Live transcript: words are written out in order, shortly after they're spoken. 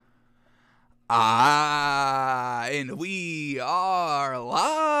And we are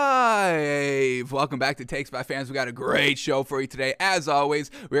live. Welcome back to Takes by Fans. We got a great show for you today. As always,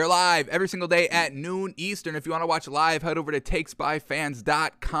 we are live every single day at noon Eastern. If you want to watch live, head over to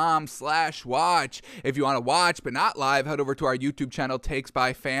takesbyfans.com/watch. If you want to watch but not live, head over to our YouTube channel, Takes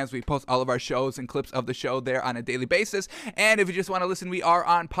by Fans. We post all of our shows and clips of the show there on a daily basis. And if you just want to listen, we are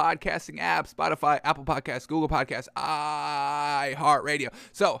on podcasting apps, Spotify, Apple Podcasts, Google Podcasts, iHeartRadio.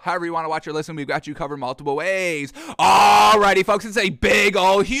 So however you want to watch or listen, we've got you covered multiple ways. Alrighty, folks, it's a big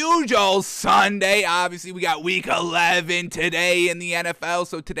old, huge old Sunday. Obviously, we got week 11 today in the NFL,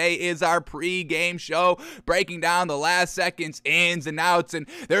 so today is our pre-game show, breaking down the last seconds, ins and outs, and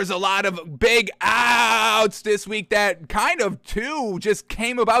there's a lot of big outs this week that kind of, too, just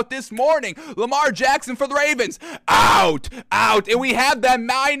came about this morning. Lamar Jackson for the Ravens, out, and we have them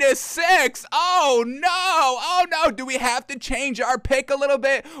 -6. Oh, no, do we have to change our pick a little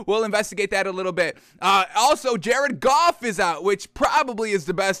bit? We'll investigate that a little bit. Also, Jared Goff is out, which probably is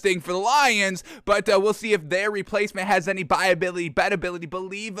the best thing for the Lions, but we'll see if their replacement has any buyability, bettability,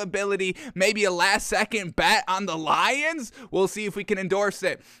 believability, maybe a last-second bet on the Lions. We'll see if we can endorse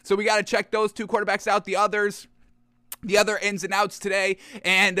it. So we got to check those two quarterbacks out. The other ins and outs today,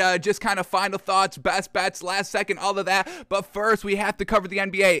 and just kind of final thoughts, best bets, last second, all of that. But first, we have to cover the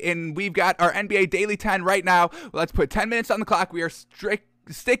NBA, and we've got our NBA Daily 10 right now. Let's put 10 minutes on the clock. We are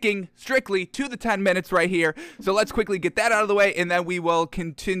sticking strictly to the 10 minutes right here. So let's quickly get that out of the way, and then we will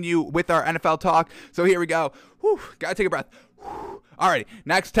continue with our NFL talk. So here we go. Gotta take a breath. Alrighty,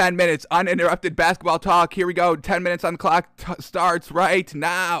 next 10 minutes, uninterrupted basketball talk. Here we go. 10 minutes on the clock starts right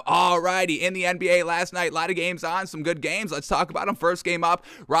now. Alrighty, in the NBA last night, a lot of games on, some good games. Let's talk about them. First game up,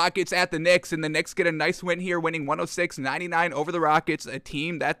 Rockets at the Knicks, and the Knicks get a nice win here, winning 106-99 over the Rockets, a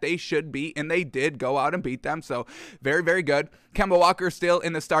team that they should beat, and they did go out and beat them. So very, very good. Kemba Walker still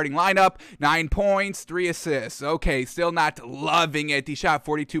in the starting lineup, 9 points, 3 assists. Okay, still not loving it. He shot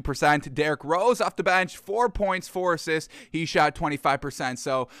 42%. Derrick Rose off the bench, 4 points, 4 assists. He shot 25%.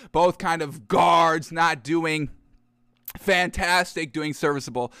 So both kind of guards not doing fantastic, doing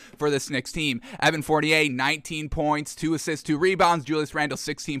serviceable for this Knicks team. Evan Fournier, 19 points, 2 assists, 2 rebounds. Julius Randle,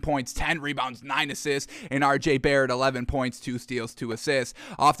 16 points, 10 rebounds, 9 assists. And RJ Barrett, 11 points, 2 steals, 2 assists.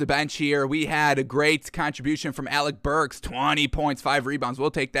 Off the bench here, we had a great contribution from Alec Burks, 20 points, 5 rebounds.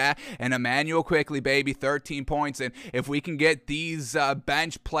 We'll take that. And Emmanuel Quickley, baby, 13 points. And if we can get these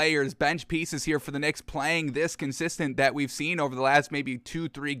bench players, bench pieces here for the Knicks playing this consistent that we've seen over the last maybe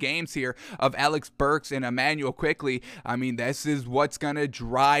 2-3 games here of Alex Burks and Emmanuel Quickley, I mean, this is what's going to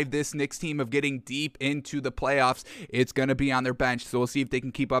drive this Knicks team of getting deep into the playoffs. It's going to be on their bench, so we'll see if they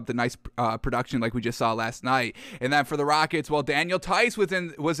can keep up the nice production like we just saw last night. And then for the Rockets, well, Daniel Theis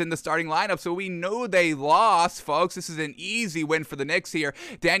was in the starting lineup, so we know they lost, folks. This is an easy win for the Knicks here.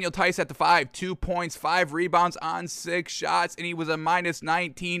 Daniel Theis at the 5, 2 points, 5 rebounds on 6 shots, and he was a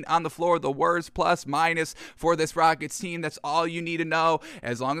 -19 on the floor, the worst plus-minus for this Rockets team. That's all you need to know.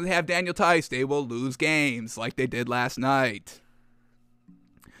 As long as they have Daniel Theis, they will lose games like they did last night.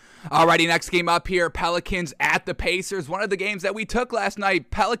 Alrighty, next game up here, Pelicans at the Pacers. One of the games that we took last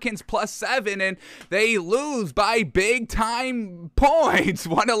night, Pelicans +7, and they lose by big time points,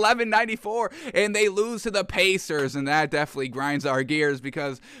 111-94, and they lose to the Pacers, and that definitely grinds our gears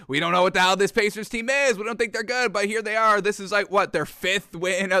because we don't know what the hell this Pacers team is. We don't think they're good, but here they are. This is like, what, their 5th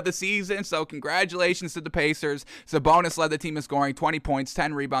win of the season, so congratulations to the Pacers. Sabonis led the team in scoring, 20 points,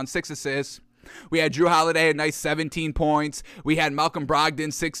 10 rebounds, 6 assists. We had Drew Holiday, a nice 17 points. We had Malcolm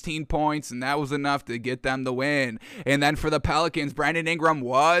Brogdon, 16 points, and that was enough to get them the win. And then for the Pelicans, Brandon Ingram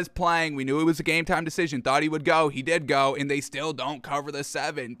was playing. We knew it was a game-time decision. Thought he would go. He did go, and they still don't cover the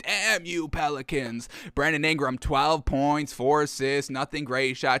 7. Damn you, Pelicans. Brandon Ingram, 12 points, 4 assists, nothing great.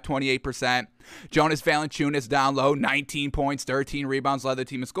 He shot 28%. Jonas Valanciunas down low, 19 points, 13 rebounds, led the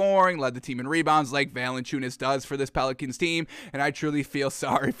team in scoring, led the team in rebounds like Valanciunas does for this Pelicans team, and I truly feel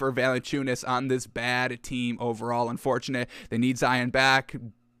sorry for Valanciunas on this bad team overall. Unfortunate. They need Zion back.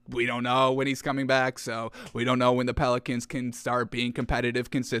 We don't know when he's coming back, so we don't know when the Pelicans can start being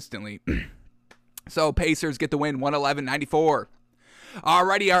competitive consistently. So Pacers get the win, 111-94.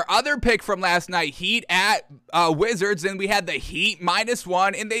 Alrighty, our other pick from last night, Heat at Wizards, and we had the Heat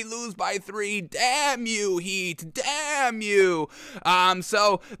 -1, and they lose by 3. Damn you, Heat. Damn you.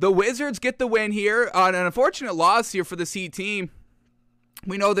 So the Wizards get the win here on an unfortunate loss here for this Heat team.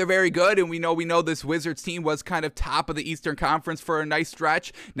 We know they're very good, and we know this Wizards team was kind of top of the Eastern Conference for a nice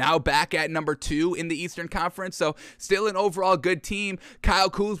stretch. Now back at number 2 in the Eastern Conference, so still an overall good team. Kyle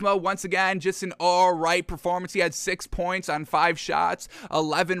Kuzma, once again, just an all-right performance. He had 6 points on 5 shots,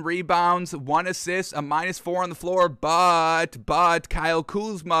 11 rebounds, 1 assist, a -4 on the floor, but Kyle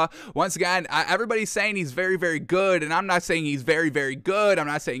Kuzma, once again, everybody's saying he's very, very good, and I'm not saying he's very, very good. I'm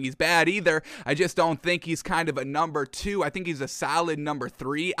not saying he's bad either. I just don't think he's kind of a number 2. I think he's a solid number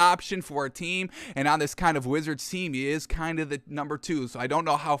 3 option for a team, and on this kind of Wizards team, he is kind of the number 2. So I don't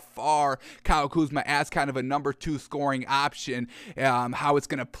know how far Kyle Kuzma as kind of a number 2 scoring option, how it's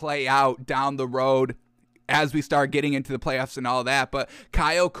going to play out down the road as we start getting into the playoffs and all that. But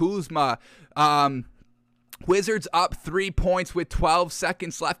Kyle Kuzma, Wizards up 3 points with 12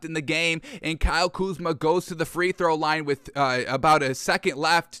 seconds left in the game, and Kyle Kuzma goes to the free throw line with about a second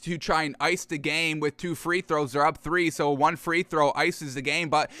left to try and ice the game with 2 free throws. They're up 3, so 1 free throw ices the game,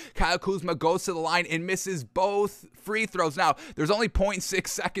 but Kyle Kuzma goes to the line and misses both free throws. Now, there's only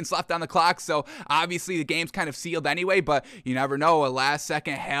 0.6 seconds left on the clock, so obviously the game's kind of sealed anyway, but you never know. A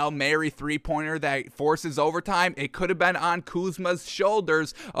last-second Hail Mary three-pointer that forces overtime, it could have been on Kuzma's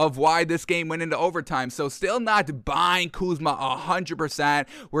shoulders of why this game went into overtime. So still not buying Kuzma 100%.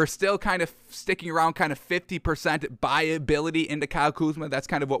 We're still kind of sticking around kind of 50% buyability into Kyle Kuzma. That's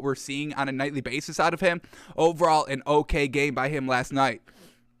kind of what we're seeing on a nightly basis out of him. Overall, an okay game by him last night.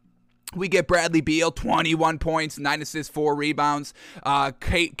 We get Bradley Beal, 21 points, 9 assists, 4 rebounds.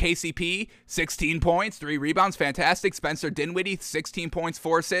 KCP, 16 points, 3 rebounds. Fantastic. Spencer Dinwiddie, 16 points,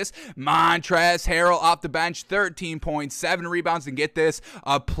 4 assists. Montrezl Harrell off the bench, 13 points, 7 rebounds. And get this,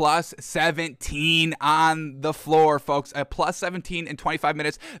 a plus 17 on the floor, folks. A plus 17 in 25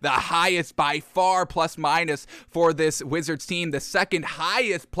 minutes. The highest by far plus minus for this Wizards team. The second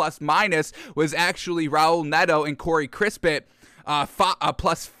highest plus minus was actually Raul Neto and Corey Crispin.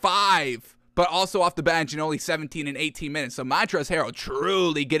 Plus 5, but also off the bench in only 17 and 18 minutes. So Montrezl Harrell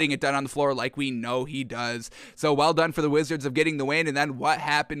truly getting it done on the floor like we know he does. So well done for the Wizards of getting the win. And then what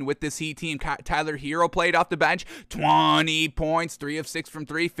happened with this Heat team? Tyler Hero played off the bench, 20 points, 3 of 6 from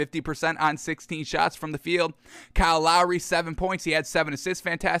 3, 50% on 16 shots from the field. Kyle Lowry, 7 points. He had 7 assists.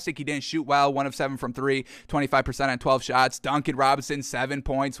 Fantastic. He didn't shoot well, 1 of 7 from 3, 25% on 12 shots. Duncan Robinson, 7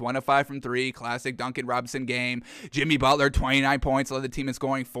 points, 1 of 5 from 3. Classic Duncan Robinson game. Jimmy Butler, 29 points, led the team in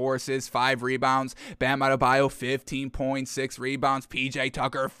scoring, 4 assists, 5 rebounds. Bam Adebayo, 15 points, 6 rebounds. PJ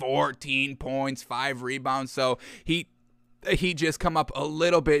Tucker, 14 points, 5 rebounds. So he just come up a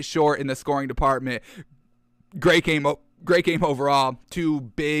little bit short in the scoring department. Great game overall. 2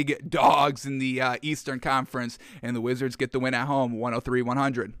 big dogs in the Eastern Conference, and the Wizards get the win at home,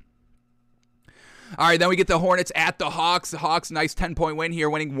 103-100. All right, then we get the Hornets at the Hawks. The Hawks, nice 10-point win here,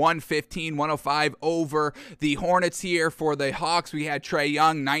 winning 115-105 over the Hornets here. For the Hawks, we had Trae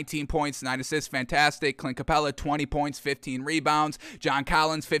Young, 19 points, 9 assists, fantastic. Clint Capella, 20 points, 15 rebounds. John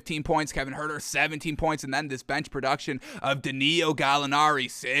Collins, 15 points. Kevin Huerter, 17 points. And then this bench production of Danilo Gallinari,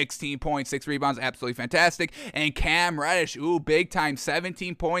 16 points, 6 rebounds, absolutely fantastic. And Cam Reddish, big time,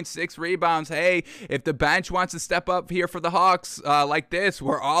 17 points, 6 rebounds. Hey, if the bench wants to step up here for the Hawks like this,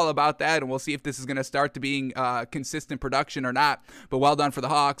 we're all about that, and we'll see if this is going to start to being consistent production or not. But well done for the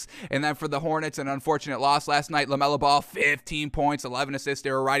Hawks. And then for the Hornets, an unfortunate loss last night. LaMelo Ball, 15 points, 11 assists.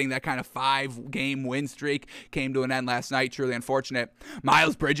 They were riding that kind of 5-game win streak. Came to an end last night. Truly unfortunate.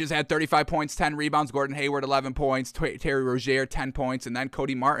 Miles Bridges had 35 points, 10 rebounds. Gordon Hayward, 11 points. Terry Rozier, 10 points. And then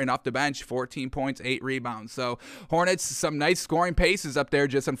Cody Martin off the bench, 14 points, 8 rebounds. So Hornets, some nice scoring paces up there.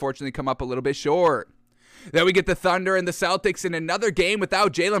 Just unfortunately come up a little bit short. Then we get the Thunder and the Celtics in another game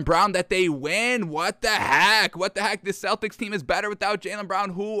without Jaylen Brown that they win. What the heck? What the heck? This Celtics team is better without Jaylen Brown.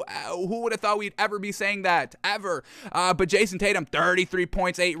 Who would have thought we'd ever be saying that? Ever. But Jason Tatum, 33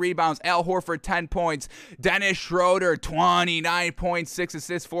 points, 8 rebounds. Al Horford, 10 points. Dennis Schroeder, 29 points, 6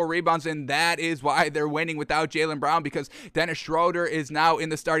 assists, 4 rebounds. And that is why they're winning without Jaylen Brown, because Dennis Schroeder is now in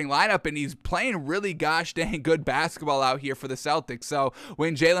the starting lineup, and he's playing really gosh dang good basketball out here for the Celtics. So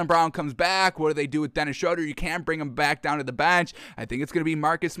when Jaylen Brown comes back, what do they do with Dennis Schroeder? You can't bring him back down to the bench. I think it's going to be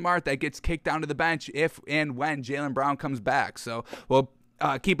Marcus Smart that gets kicked down to the bench if and when Jaylen Brown comes back. So we'll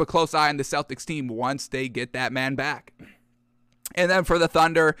keep a close eye on the Celtics team once they get that man back. And then for the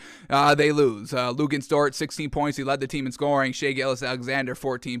Thunder, they lose. Luguentz Dort, 16 points. He led the team in scoring. Shai Gilgeous-Alexander,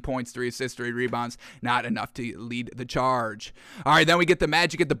 14 points, 3 assists, 3 rebounds. Not enough to lead the charge. All right, then we get the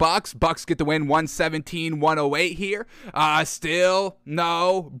Magic at the Bucks. Bucks get the win, 117-108 here. Still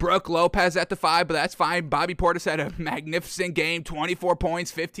no Brook Lopez at the 5, but that's fine. Bobby Portis had a magnificent game, 24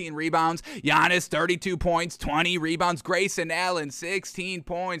 points, 15 rebounds. Giannis, 32 points, 20 rebounds. Grayson Allen, 16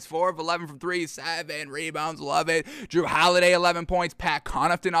 points, 4 of 11 from 3, 7 rebounds. Love it. Drew Holiday, 11 11 points. Pat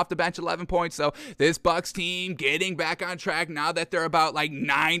Connaughton off the bench, 11 points. So this Bucks team getting back on track now that they're about like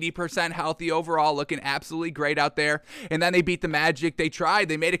 90% healthy overall, looking absolutely great out there. And then they beat the Magic. They tried.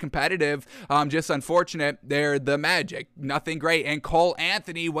 They made it competitive. Just unfortunate. They're the Magic. Nothing great. And Cole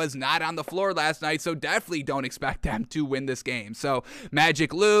Anthony was not on the floor last night, so definitely don't expect them to win this game. So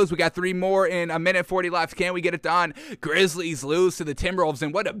Magic lose. We got 3 more in a minute 40 left. Can we get it done? Grizzlies lose to the Timberwolves,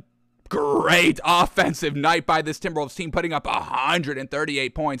 and what a great offensive night by this Timberwolves team, putting up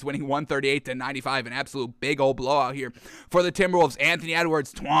 138 points, winning 138-95, an absolute big old blowout here for the Timberwolves. Anthony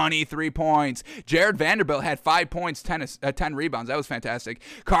Edwards, 23 points. Jared Vanderbilt had 5 points, 10 rebounds. That was fantastic.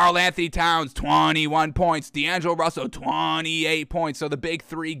 Karl Anthony Towns, 21 points. D'Angelo Russell, 28 points. So the big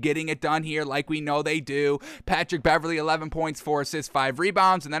 3 getting it done here like we know they do. Patrick Beverley, 11 points, 4 assists, 5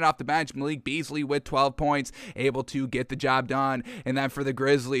 rebounds. And then off the bench, Malik Beasley with 12 points, able to get the job done. And then for the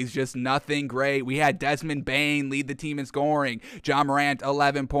Grizzlies, just nothing great. We had Desmond Bane lead the team in scoring. John Morant,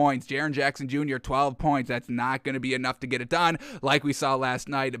 11 points. Jaren Jackson Jr., 12 points. That's not going to be enough to get it done, like we saw last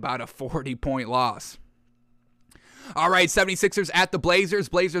night, about a 40-point loss. All right, 76ers at the Blazers.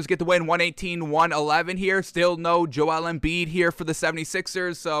 Blazers get the win, 118-111 here. Still no Joel Embiid here for the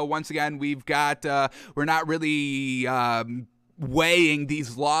 76ers. So once again, we've got, we're not really weighing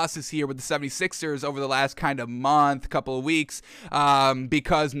these losses here with the 76ers over the last kind of month, couple of weeks,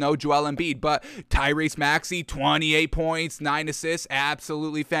 because no Joel Embiid. But Tyrese Maxey, 28 points, 9 assists,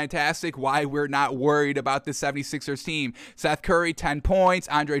 absolutely fantastic. Why we're not worried about the 76ers team. Seth Curry, 10 points.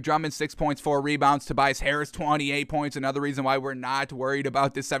 Andre Drummond, 6 points, 4 rebounds. Tobias Harris, 28 points. Another reason why we're not worried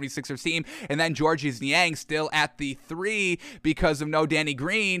about this 76ers team. And then Georges Niang still at the 3 because of no Danny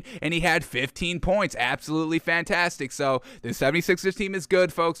Green, and he had 15 points. Absolutely fantastic. So the 76ers team is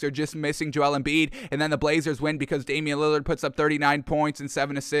good, folks. They're just missing Joel Embiid. And then the Blazers win because Damian Lillard puts up 39 points and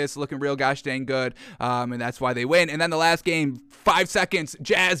 7 assists, looking real gosh dang good. And that's why they win. And then the last game, 5 seconds,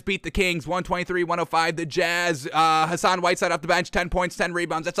 Jazz beat the Kings, 123-105. The Jazz, Hassan Whiteside off the bench, 10 points, 10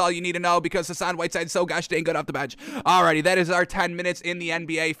 rebounds. That's all you need to know because Hassan Whiteside's so gosh dang good off the bench. Alrighty, that is our 10 minutes in the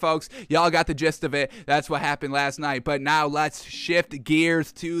NBA, folks. Y'all got the gist of it. That's what happened last night. But now let's shift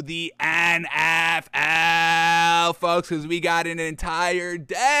gears to the NFL, folks, because we got an entire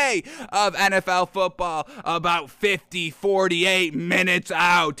day of NFL football, about 48 minutes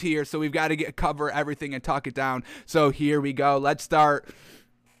out here. So we've got to cover everything and talk it down. So here we go. Let's start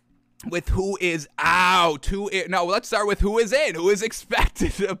with who is out. Let's start with who is in, who is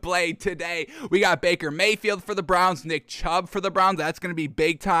expected to play today. We got Baker Mayfield for the Browns, Nick Chubb for the Browns. That's going to be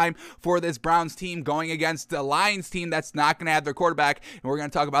big time for this Browns team going against the Lions team that's not going to have their quarterback, and we're going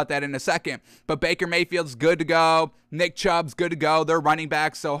to talk about that in a second. But Baker Mayfield's good to go. Nick Chubb's good to go. They're running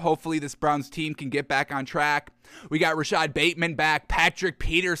back, so hopefully this Browns team can get back on track. We got Rashad Bateman back, Patrick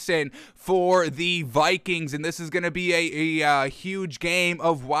Peterson for the Vikings, and this is going to be a huge game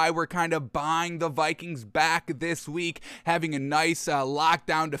of why we're kind of buying the Vikings back this week, having a nice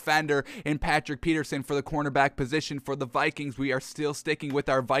lockdown defender in Patrick Peterson for the cornerback position for the Vikings. We are still sticking with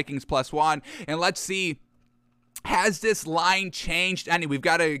our Vikings +1, and let's see, has this line changed any? We've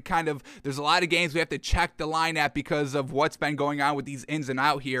got to there's a lot of games we have to check the line at because of what's been going on with these ins and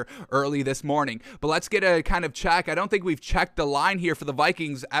out here early this morning. But let's get a kind of check. I don't think we've checked the line here for the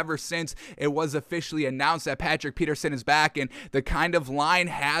Vikings ever since it was officially announced that Patrick Peterson is back, and the kind of line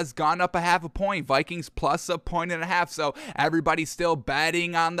has gone up a half a point. Vikings plus 1.5 points. So everybody's still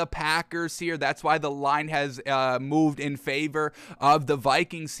betting on the Packers here. That's why the line has moved in favor of the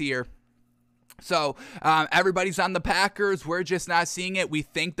Vikings here. So everybody's on the Packers. We're just not seeing it. We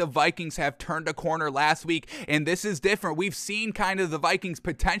think the Vikings have turned a corner last week, and this is different. We've seen kind of the Vikings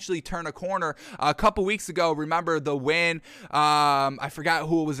potentially turn a corner a couple weeks ago. Remember the win? I forgot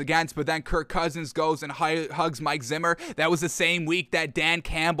who it was against, but then Kirk Cousins goes and hugs Mike Zimmer. That was the same week that Dan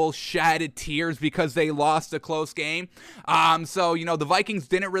Campbell shedded tears because they lost a close game. So, the Vikings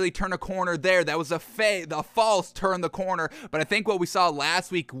didn't really turn a corner there. That was the false turn the corner. But I think what we saw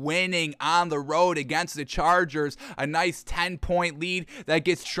last week, winning on the road against the Chargers, a nice 10-point lead that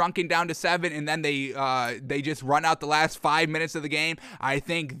gets shrunken down to 7, and then they just run out the last 5 minutes of the game. I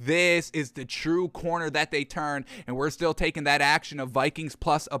think this is the true corner that they turn, and we're still taking that action of Vikings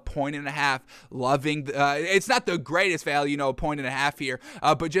plus 1.5 points. Loving it's not the greatest value, 1.5 points here,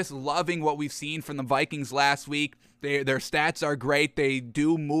 but just loving what we've seen from the Vikings last week. Their stats are great. They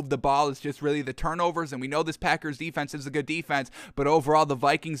do move the ball. It's just really the turnovers, and we know this Packers defense is a good defense, but overall the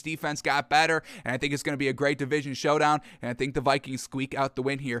Vikings defense got better, and I think it's going to be a great division showdown, and I think the Vikings squeak out the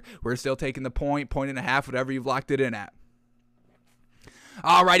win here. We're still taking the point and a half, whatever you've locked it in at.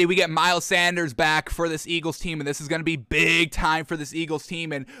 Alrighty, we get Miles Sanders back for this Eagles team, and this is going to be big time for this Eagles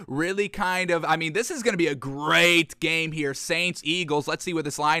team, and really this is going to be a great game here. Saints, Eagles, let's see what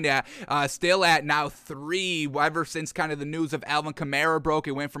this line at. Still at now 3, ever since kind of the news of Alvin Kamara broke.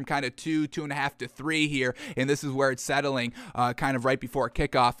 It went from kind of 2.5 to 3 here, and this is where it's settling kind of right before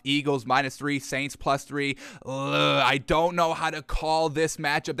kickoff. Eagles -3, Saints +3. I don't know how to call this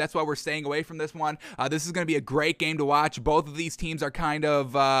matchup. That's why we're staying away from this one. This is going to be a great game to watch. Both of these teams are kind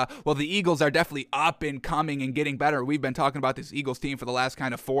of, the Eagles are definitely up and coming and getting better. We've been talking about this Eagles team for the last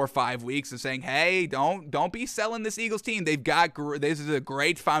kind of 4 or 5 weeks and saying, hey, don't be selling this Eagles team. This is a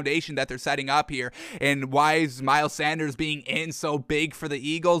great foundation that they're setting up here. And why is Miles Sanders being in so big for the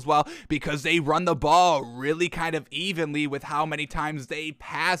Eagles? Well, because they run the ball really kind of evenly with how many times they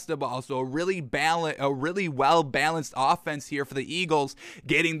pass the ball. So a really well-balanced offense here for the Eagles,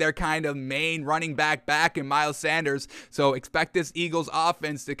 getting their kind of main running back in Miles Sanders. So expect this Eagles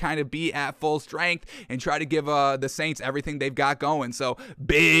offense to kind of be at full strength and try to give the Saints everything they've got going. So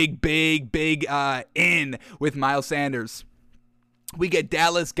big in with Miles Sanders. We get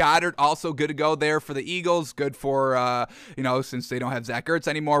Dallas Goedert, also good to go there for the Eagles. Good for, since they don't have Zach Ertz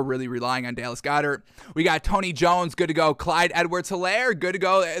anymore, really relying on Dallas Goedert. We got Tony Jones, good to go. Clyde Edwards-Helaire, good to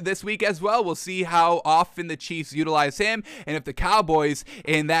go this week as well. We'll see how often the Chiefs utilize him, and if the Cowboys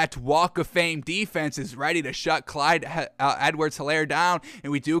in that Walk of Fame defense is ready to shut Clyde Edwards-Helaire down.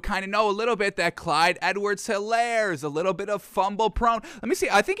 And we do kind of know a little bit that Clyde Edwards-Helaire is a little bit of fumble prone. Let me see.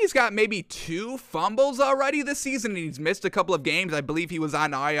 I think he's got maybe 2 fumbles already this season, and he's missed a couple of games. I believe he was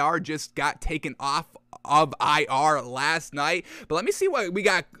on IR, just got taken off of IR last night. But let me see what we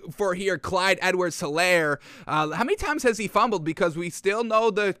got for here. Clyde Edwards-Helaire. How many times has he fumbled? Because we still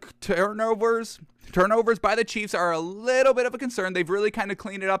know the turnovers by the Chiefs are a little bit of a concern. They've really kind of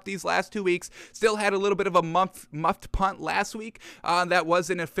cleaned it up these last 2 weeks. Still had a little bit of a muffed punt last week. That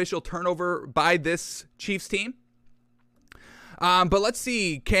was an official turnover by this Chiefs team. But let's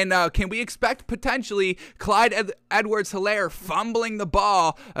see, can we expect potentially Clyde Edwards-Helaire fumbling the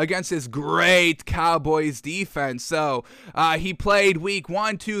ball against this great Cowboys defense? So he played week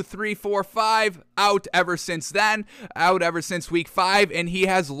 1, 2, 3, 4, 5, out ever since then, out ever since week 5, and he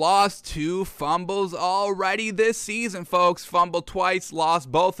has lost 2 fumbles already this season, folks. Fumbled twice,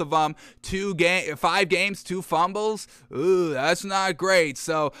 lost both of them. 5 games, 2 fumbles. Ooh, that's not great.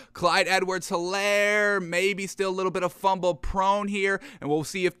 So Clyde Edwards-Helaire, maybe still a little bit of fumble prone here, and we'll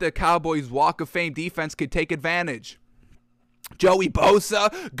see if the Cowboys Walk of Fame defense could take advantage. Joey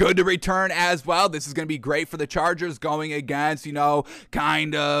Bosa, good to return as well. This is going to be great for the Chargers going against,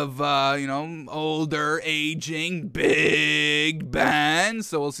 older, aging Big Ben.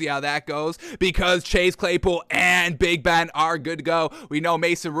 So we'll see how that goes, because Chase Claypool and Big Ben are good to go. We know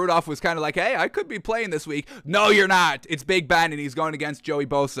Mason Rudolph was kind of like, hey, I could be playing this week. No, you're not. It's Big Ben, and he's going against Joey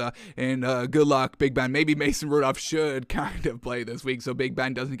Bosa. And good luck, Big Ben. Maybe Mason Rudolph should kind of play this week so Big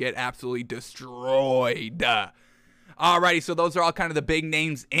Ben doesn't get absolutely destroyed. Alrighty, so those are all kind of the big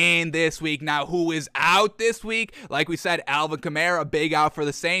names in this week. Now, who is out this week? Like we said, Alvin Kamara, big out for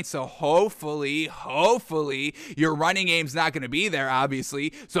the Saints. So hopefully, your running game's not going to be there,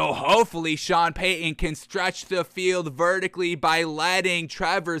 obviously. So hopefully, Sean Payton can stretch the field vertically by letting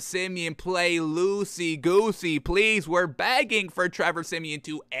Trevor Siemian play loosey-goosey. Please, we're begging for Trevor Siemian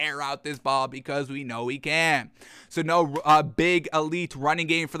to air out this ball because we know he can. So no big elite running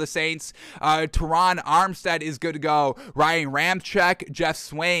game for the Saints. Teron Armstead is good to go. Ryan Ramczyk, Jeff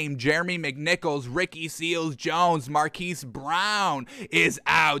Swain, Jeremy McNichols, Ricky Seals-Jones, Marquise Brown is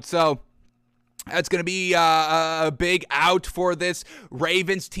out. So that's going to be a big out for this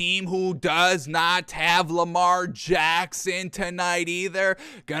Ravens team, who does not have Lamar Jackson tonight either.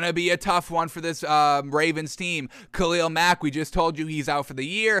 Going to be a tough one for this Ravens team. Khalil Mack, we just told you he's out for the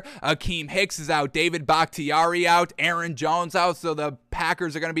year. Akeem Hicks is out. David Bakhtiari out. Aaron Jones out. So the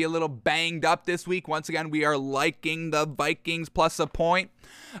Packers are going to be a little banged up this week. Once again, we are liking the Vikings plus a point.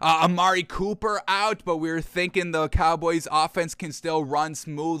 Amari Cooper out, but we're thinking the Cowboys offense can still run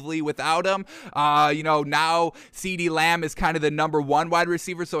smoothly without him. Now CeeDee Lamb is kind of the number 1 wide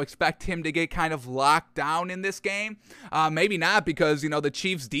receiver, so expect him to get kind of locked down in this game. Maybe not, because, the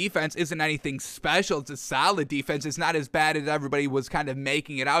Chiefs defense isn't anything special. It's a solid defense. It's not as bad as everybody was kind of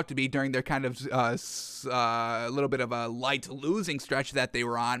making it out to be during their kind of a little bit of a light losing stretch that they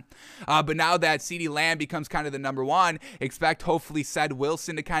were on. But now that CeeDee Lamb becomes kind of the number 1, expect hopefully Ced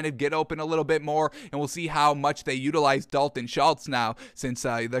Wilson to kind of get open a little bit more, and we'll see how much they utilize Dalton Schultz now, since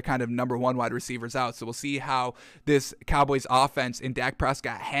they're kind of number 1 wide receivers out. So we'll see how this Cowboys offense and Dak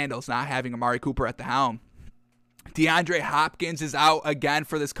Prescott handles not having Amari Cooper at the helm. DeAndre Hopkins is out again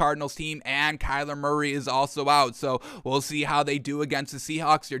for this Cardinals team, and Kyler Murray is also out. So we'll see how they do against the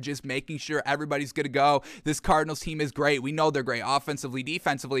Seahawks. They're just making sure everybody's going to go. This Cardinals team is great. We know they're great offensively,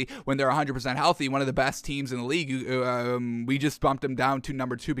 defensively. When they're 100% healthy, one of the best teams in the league. We just bumped them down to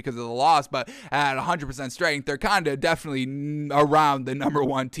number 2 because of the loss, but at 100% strength, they're kind of definitely around the number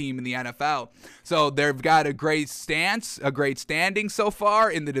 1 team in the NFL. So they've got a great stance, a great standing so far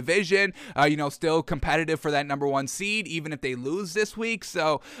in the division. Still competitive for that number 1 seed, even if they lose this week.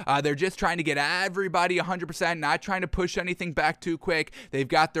 So they're just trying to get everybody 100%, not trying to push anything back too quick. They've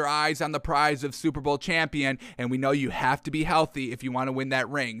got their eyes on the prize of Super Bowl champion, and we know you have to be healthy if you want to win that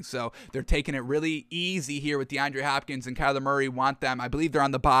ring. So they're taking it really easy here with DeAndre Hopkins, and Kyler Murray want them. I believe they're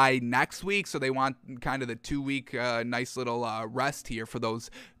on the bye next week, so they want kind of the 2-week nice little rest here for those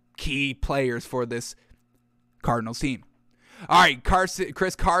key players for this Cardinals team. All right,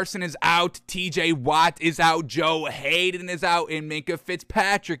 Chris Carson is out. TJ Watt is out. Joe Hayden is out. And Minkah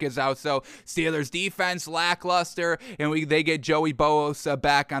Fitzpatrick is out. So Steelers defense lackluster. And they get Joey Bosa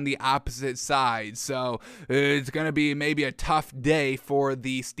back on the opposite side. So it's going to be maybe a tough day for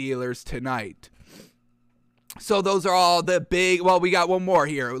the Steelers tonight. So those are all the big, well, we got one more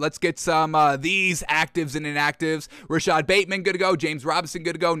here. Let's get some these actives and inactives. Rashad Bateman, good to go. James Robinson,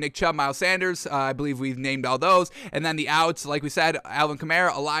 good to go. Nick Chubb, Miles Sanders, I believe we've named all those. And then the outs, like we said, Alvin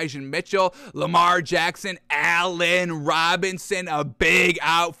Kamara, Elijah Mitchell, Lamar Jackson, Allen Robinson, a big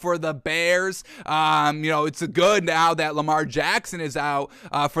out for the Bears. It's a good now that Lamar Jackson is out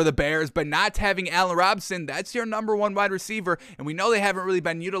for the Bears, but not having Allen Robinson, that's your number 1 wide receiver. And we know they haven't really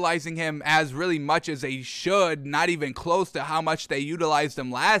been utilizing him as really much as they should. Not even close to how much they utilized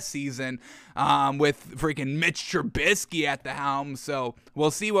him last season with freaking Mitch Trubisky at the helm. So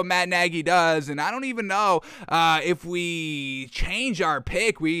we'll see what Matt Nagy does. And I don't even know if we change our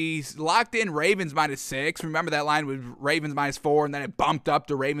pick. We locked in Ravens -6. Remember that line was Ravens -4, and then it bumped up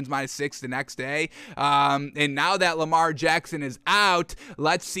to Ravens -6 the next day. And now that Lamar Jackson is out,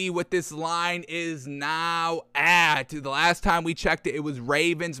 let's see what this line is now at. The last time we checked it, it was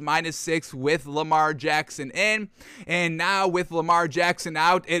Ravens -6 with Lamar Jackson in. And now with Lamar Jackson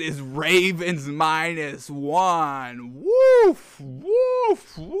out, it is Ravens -1. Woof,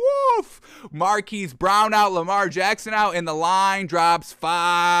 woof, woof. Marquise Brown out, Lamar Jackson out, and the line drops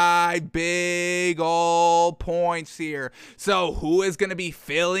 5 big old points here. So who is going to be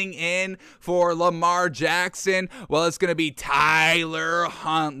filling in for Lamar Jackson? Well, it's going to be Tyler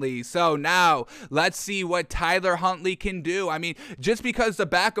Huntley. So now let's see what Tyler Huntley can do. I mean, just because the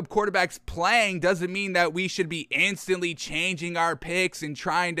backup quarterback's playing doesn't mean that we should be instantly changing our picks and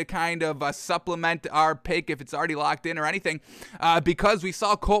trying to kind of supplement our pick if it's already locked in or anything, because we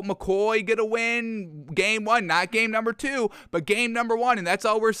saw Colt McCoy get a win game 1, not game number 2, but game number 1, and that's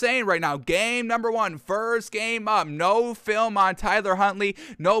all we're saying right now. Game number 1, first game up, no film on Tyler Huntley.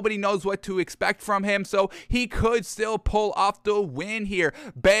 Nobody knows what to expect from him, so he could still pull off the win here.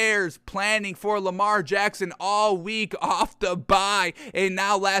 Bears planning for Lamar Jackson all week off the bye, and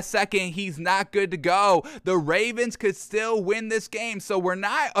now last second he's not good to go. The Ravens could still win this game, so we're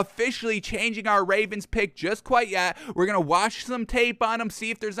not officially changing our Ravens pick just quite yet. We're going to watch some tape on them, see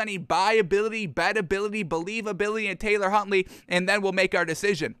if there's any buyability, bettability, believability in Taylor Huntley, and then we'll make our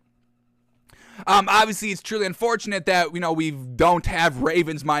decision. Obviously, it's truly unfortunate that, we don't have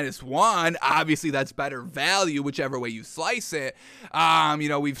Ravens -1. Obviously, that's better value, whichever way you slice it.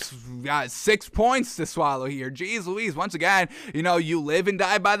 We've got 6 points to swallow here. Jeez Louise, once again, you live and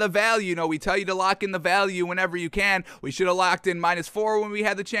die by the value. We tell you to lock in the value whenever you can. We should have locked in -4 when we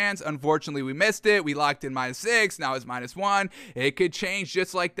had the chance. Unfortunately, we missed it. We locked in -6. Now it's -1. It could change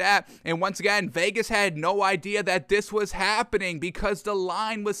just like that. And once again, Vegas had no idea that this was happening because the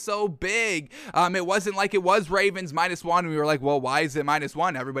line was so big. It wasn't like it was Ravens -1. We were like, well, why is it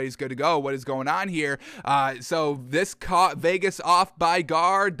 -1? Everybody's good to go. What is going on here? So this caught Vegas off by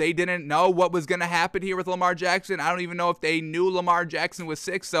guard. They didn't know what was going to happen here with Lamar Jackson. I don't even know if they knew Lamar Jackson was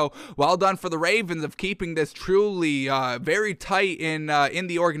sick. So well done for the Ravens of keeping this truly very tight in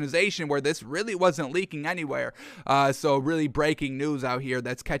the organization where this really wasn't leaking anywhere. So really breaking news out here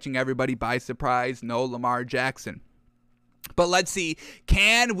that's catching everybody by surprise. No Lamar Jackson. But let's see,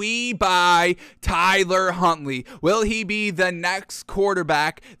 can we buy Tyler Huntley? Will he be the next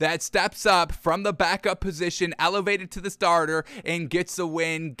quarterback that steps up from the backup position, elevated to the starter, and gets a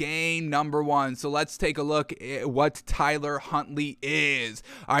win game number 1? So let's take a look at what Tyler Huntley is.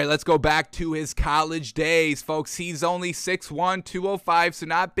 All right, let's go back to his college days, folks. He's only 6'1", 205, so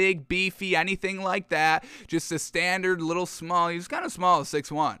not big, beefy, anything like that. Just a standard little small. He's kind of small,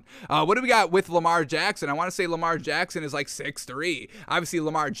 6'1". What do we got with Lamar Jackson? I want to say Lamar Jackson is like 6'3". Obviously,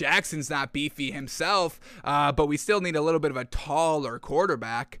 Lamar Jackson's not beefy himself, but we still need a little bit of a taller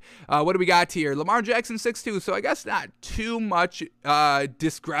quarterback. What do we got here? Lamar Jackson 6'2", so I guess not too much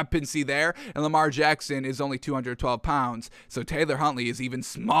discrepancy there. And Lamar Jackson is only 212 pounds, so Taylor Huntley is even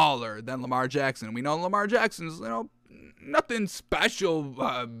smaller than Lamar Jackson. We know Lamar Jackson's, nothing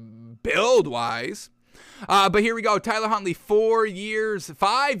special build-wise. But here we go. Tyler Huntley, 5 years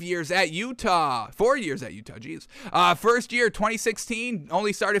at Utah. 4 years at Utah, geez. First year, 2016,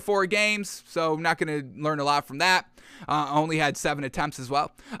 only started 4 games, so I'm not going to learn a lot from that. Only had 7 attempts as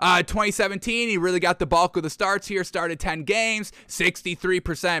well. 2017, he really got the bulk of the starts here. Started 10 games,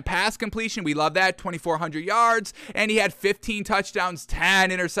 63% pass completion. We love that. 2,400 yards, and he had 15 touchdowns, 10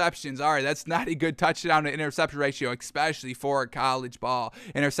 interceptions. All right, that's not a good touchdown to interception ratio, especially for college ball.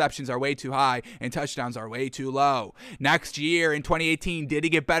 Interceptions are way too high, and touchdowns are way too low. Next year, in 2018, did he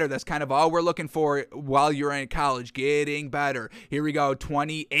get better? That's kind of all we're looking for while you're in college, getting better. Here we go.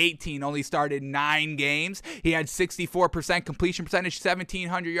 2018, only started 9 games. He had 64% completion percentage,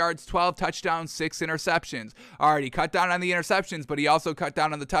 1,700 yards, 12 touchdowns, 6 interceptions. All right, he cut down on the interceptions, but he also cut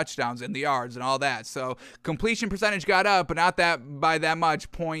down on the touchdowns and the yards and all that. So completion percentage got up, but not that by that much,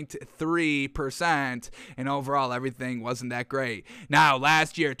 0.3%. And overall, everything wasn't that great. Now,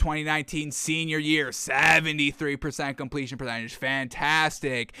 last year, 2019, senior year, 73% completion percentage.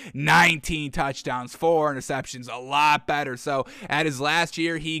 Fantastic. 19 touchdowns, 4 interceptions. A lot better. So at his last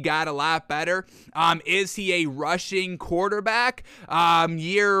year, he got a lot better. Is he a rushing quarterback?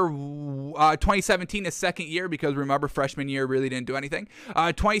 2017, his second year, because remember, freshman year really didn't do anything.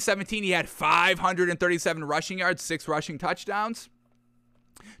 2017, he had 537 rushing yards, 6 rushing touchdowns.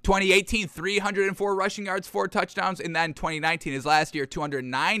 2018, 304 rushing yards, 4 touchdowns. And then 2019, his last year,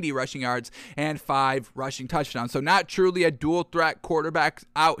 290 rushing yards and 5 rushing touchdowns. So not truly a dual threat quarterback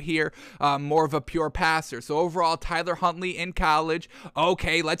out here, more of a pure passer. So overall, Tyler Huntley in college.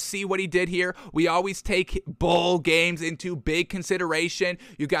 Okay, let's see what he did here. We always take bowl games into big consideration.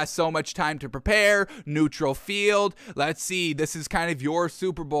 You got so much time to prepare, neutral field. Let's see, this is kind of your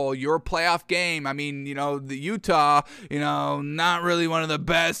Super Bowl, your playoff game. I mean, the Utah, not really one of the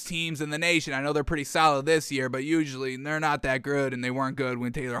best teams in the nation. I know they're pretty solid this year, but usually they're not that good, and they weren't good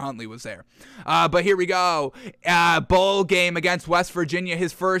when Taylor Huntley was there. But here we go. Bowl game against West Virginia,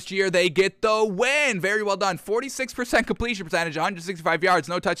 his first year. They get the win. Very well done. 46% completion percentage, 165 yards,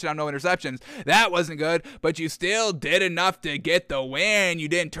 no touchdown, no interceptions. That wasn't good, but you still did enough to get the win. You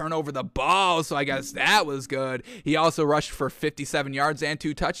didn't turn over the ball, so I guess that was good. He also rushed for 57 yards and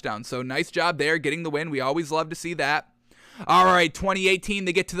 2 touchdowns, so nice job there getting the win. We always love to see that. All right, 2018,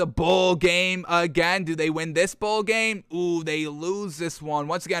 they get to the bowl game again. Do they win this bowl game? Ooh, they lose this one.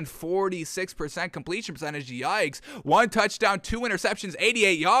 Once again, 46% completion percentage. Yikes. 1 touchdown, 2 interceptions,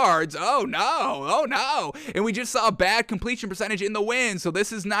 88 yards. Oh, no. And we just saw a bad completion percentage in the win, so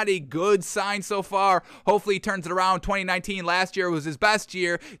this is not a good sign so far. Hopefully he turns it around. 2019, last year, was his best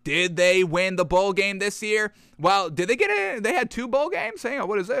year. Did they win the bowl game this year? Well, did they get it? They had 2 bowl games? Hang on,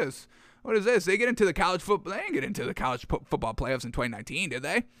 what is this? What is this? They get into the college football. They didn't get into the college football playoffs in 2019, did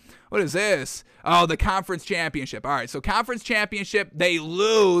they? What is this? Oh, the conference championship. All right, so conference championship, they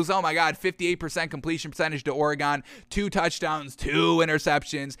lose. Oh, my God, 58% completion percentage to Oregon, 2 touchdowns, 2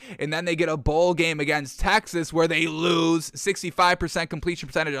 interceptions. And then they get a bowl game against Texas where they lose, 65% completion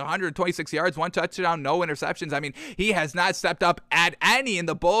percentage, 126 yards, 1 touchdown, no interceptions. I mean, he has not stepped up at any in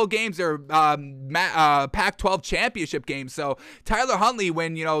the bowl games or Pac-12 championship games. So Tyler Huntley,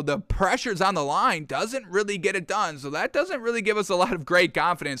 when, the pressure's on the line, doesn't really get it done. So that doesn't really give us a lot of great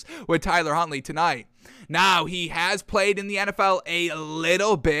confidence with Tyler Huntley tonight. Now, he has played in the NFL a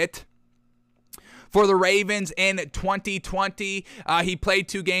little bit for the Ravens in 2020. He played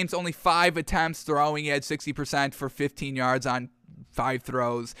 2 games, only 5 attempts throwing. He had 60% for 15 yards on 5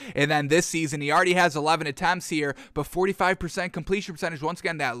 throws. And then this season, he already has 11 attempts here, but 45% completion percentage. Once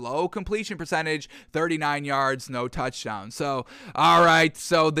again, that low completion percentage, 39 yards, no touchdowns. So, all right,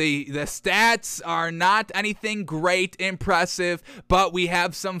 so the stats are not anything great, impressive, but we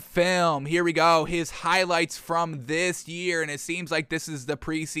have some film. Here we go, his highlights from this year, and it seems like this is the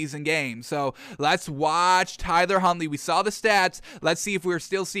preseason game. So let's watch Tyler Huntley. We saw the stats. Let's see if we're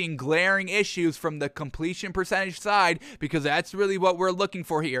still seeing glaring issues from the completion percentage side, because that's really what we're looking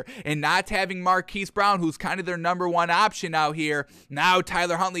for here. And not having Marquise Brown, who's kind of their number one option out here, now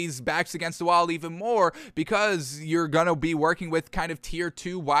Tyler Huntley's backs against the wall even more because you're going to be working with kind of tier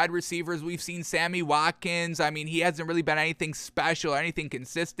 2 wide receivers. We've seen Sammy Watkins. I mean, he hasn't really been anything special or anything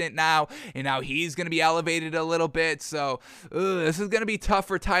consistent now, and now he's going to be elevated a little bit. So this is going to be tough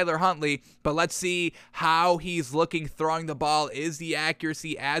for Tyler Huntley, but let's see how he's looking throwing the ball. Is the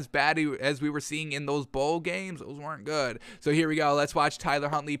accuracy as bad as we were seeing in those bowl games? Those weren't good. So here we go. Let's watch Tyler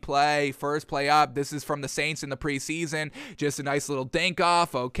Huntley play. First play up. This is from the Saints in the preseason. Just a nice little dink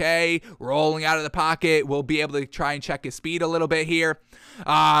off. Okay. Rolling out of the pocket. We'll be able to try and check his speed a little bit here.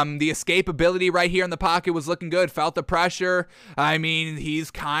 The escapability right here in the pocket was looking good. Felt the pressure. I mean,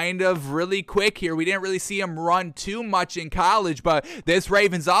 he's kind of really quick here. We didn't really see him run too much in college, but this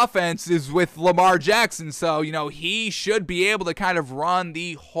Ravens offense is with Lamar Jackson, so, you know, he should be able to kind of run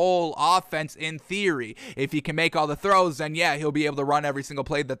the whole offense in theory. If he can make all the throws, then yeah, he'll be able to run every single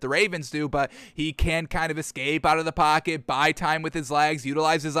play that the Ravens do, but he can kind of escape out of the pocket, buy time with his legs,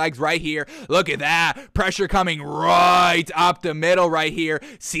 utilize his legs right here. Look at that. Pressure coming right up the middle right here.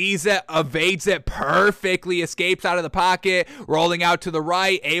 Sees it, evades it perfectly, escapes out of the pocket, rolling out to the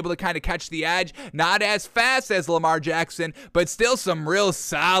right, able to kind of catch the edge. Not as fast as Lamar Jackson, but still some real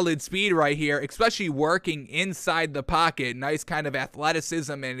solid speed right here, especially working inside the pocket. Nice kind of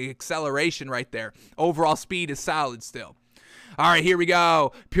athleticism and acceleration right there. Overall speed is solid still. All right, here we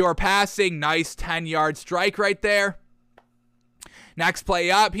go. Pure passing. Nice 10-yard strike right there. Next play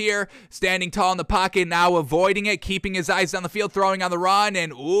up here, standing tall in the pocket, now avoiding it, keeping his eyes down the field, throwing on the run,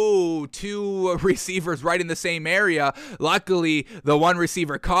 and ooh, 2 receivers right in the same area. Luckily, the one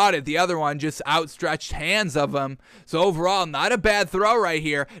receiver caught it, the other one just outstretched hands of him. So overall, not a bad throw right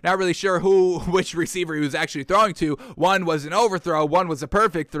here. Not really sure which receiver he was actually throwing to. One was an overthrow, one was a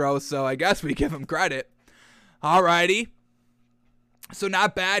perfect throw, so I guess we give him credit. Alrighty. So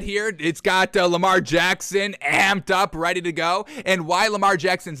not bad here. It's got Lamar Jackson amped up, ready to go. And why Lamar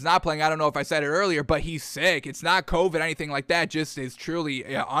Jackson's not playing, I don't know if I said it earlier, but he's sick. It's not COVID, anything like that. Just is truly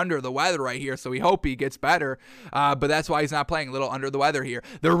under the weather right here. So we hope he gets better. But that's why he's not playing, a little under the weather here.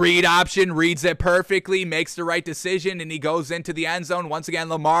 The read option reads it perfectly, makes the right decision, and he goes into the end zone. Once again,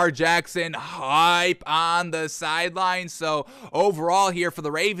 Lamar Jackson hype on the sideline. So overall here for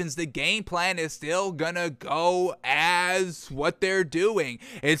the Ravens, the game plan is still going to go as what they're doing.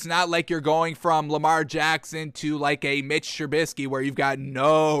 It's not like you're going from Lamar Jackson to like a Mitch Trubisky where you've got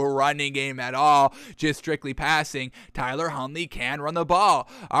no running game at all, just strictly passing. Tyler Huntley can run the ball.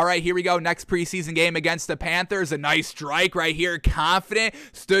 All right, here we go. Next preseason game against the Panthers. A nice strike right here. Confident,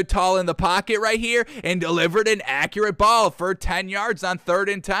 stood tall in the pocket right here, and delivered an accurate ball for 10 yards on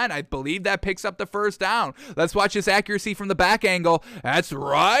 3rd and 10. I believe that picks up the first down. Let's watch this accuracy from the back angle. That's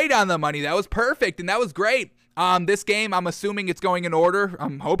right on the money. That was perfect, and that was great. This game, I'm assuming it's going in order.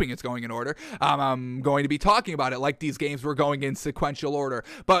 I'm hoping it's going in order. I'm going to be talking about it like these games were going in sequential order.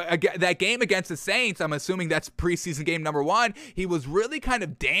 But that game against the Saints, I'm assuming that's preseason game number 1. He was really kind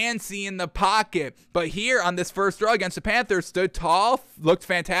of dancy in the pocket. But here on this first throw against the Panthers, stood tall, looked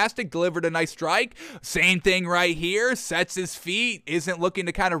fantastic, delivered a nice strike. Same thing right here. Sets his feet, isn't looking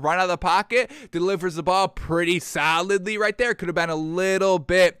to kind of run out of the pocket, delivers the ball pretty solidly right there. Could have been a little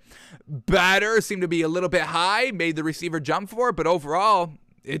bit better, seemed to be a little bit high, made the receiver jump for it, but overall,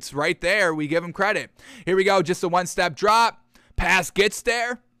 it's right there. We give him credit. Here we go, just a one-step drop. Pass gets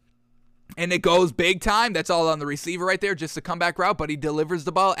there, and it goes big time. That's all on the receiver right there, just a comeback route, but he delivers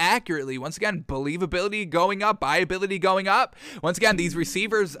the ball accurately. Once again, believability going up, buyability going up. Once again, these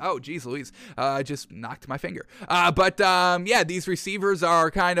receivers, oh, geez Louise, just knocked my finger. Yeah, these receivers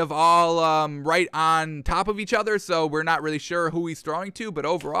are kind of all right on top of each other, so we're not really sure who he's throwing to, but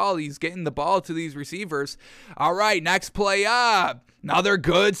overall, he's getting the ball to these receivers. All right, next play up. Another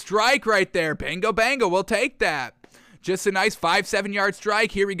good strike right there. Bingo, bango, we'll take that. Just a nice 5-7 yard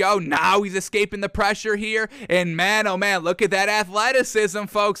strike. Here we go. Now he's escaping the pressure here. And man, oh man, look at that athleticism,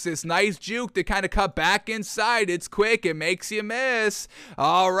 folks. This nice juke to kind of cut back inside. It's quick. It makes you miss.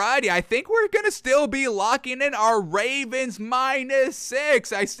 Alrighty. I think we're going to still be locking in our Ravens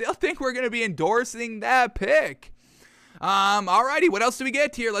 -6. I still think we're going to be endorsing that pick. Alrighty, what else do we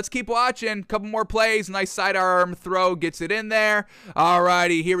get here? Let's keep watching. Couple more plays. Nice sidearm throw. Gets it in there.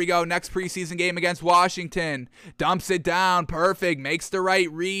 Alrighty, here we go. Next preseason game against Washington. Dumps it down. Perfect. Makes the right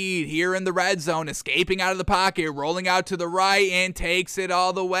read here in the red zone. Escaping out of the pocket. Rolling out to the right and takes it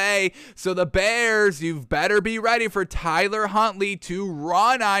all the way. So the Bears, you've better be ready for Tyler Huntley to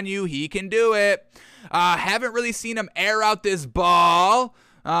run on you. He can do it. Haven't really seen him air out this ball.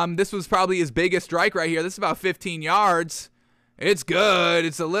 This was probably his biggest strike right here. This is about 15 yards. It's good.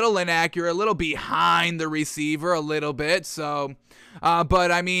 It's a little inaccurate, a little behind the receiver, a little bit. So,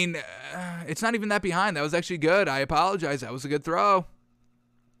 but I mean, it's not even that behind. That was actually good. I apologize. That was a good throw.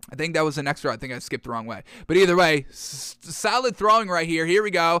 I think that was the next throw. I think I skipped the wrong way. But either way, solid throwing right here. Here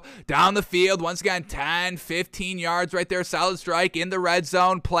we go. Down the field. Once again, 10, 15 yards right there. Solid strike in the red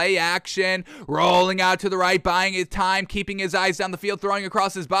zone. Play action. Rolling out to the right. Buying his time. Keeping his eyes down the field. Throwing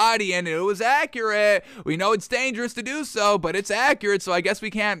across his body. And it was accurate. We know it's dangerous to do so, but it's accurate. So I guess we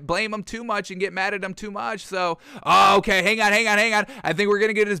can't blame him too much and get mad at him too much. So, okay. Hang on. I think we're going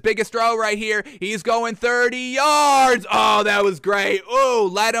to get his biggest throw right here. He's going 30 yards. Oh, that was great. Oh,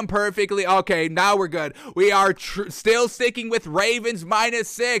 let him perfectly. Okay, now we're good. We are still sticking with Ravens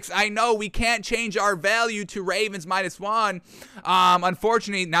 -6. I know we can't change our value to Ravens -1.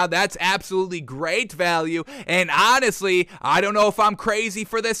 Unfortunately, now that's absolutely great value. And honestly, I don't know if I'm crazy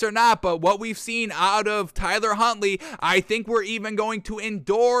for this or not, but what we've seen out of Tyler Huntley, I think we're even going to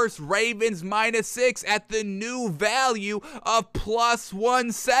endorse Ravens -6 at the new value of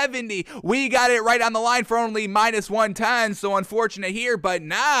 +170. We got it right on the line for only -110, so unfortunate here, but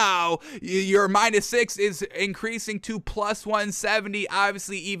now your -6 is increasing to +170.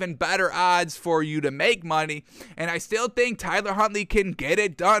 Obviously, even better odds for you to make money. And I still think Tyler Huntley can get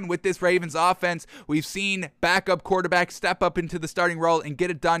it done with this Ravens offense. We've seen backup quarterbacks step up into the starting role and get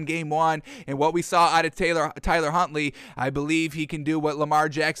it done game one. And what we saw out of Tyler Huntley, I believe he can do what Lamar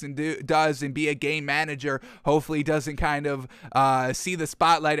Jackson does and be a game manager. Hopefully, he doesn't kind of see the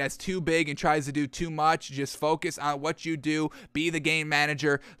spotlight as too big and tries to do too much. Just focus on what you do. Be the game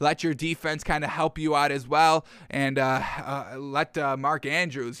manager. Let your defense kind of help you out as well. And let Mark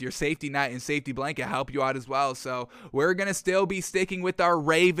Andrews, your safety net and safety blanket, help you out as well. So we're going to still be sticking with our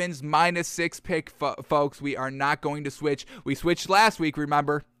Ravens -6 pick, folks. We are not going to switch. We switched last week,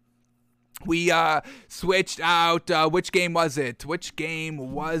 remember? We switched out, which game was it?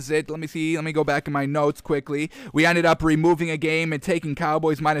 Let me see. Let me go back in my notes quickly. We ended up removing a game and taking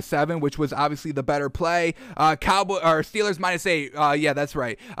Cowboys -7, which was obviously the better play. Steelers -8. Yeah, that's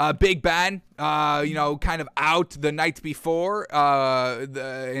right. Big Ben, kind of out the night before, after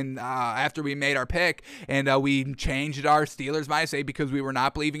we made our pick, and we changed our Steelers -8 because we were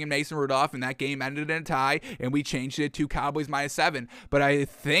not believing in Mason Rudolph, and that game ended in a tie, and we changed it to Cowboys -7. But I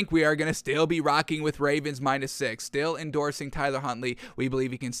think we are going to still be rocking with Ravens -6, still endorsing Tyler Huntley. We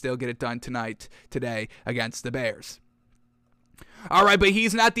believe he can still get it done today against the Bears. All right, but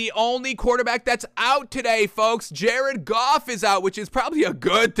he's not the only quarterback that's out today, folks. Jared Goff is out, which is probably a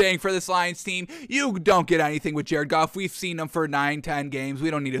good thing for this Lions team. You don't get anything with Jared Goff. We've seen him for 9-10 games.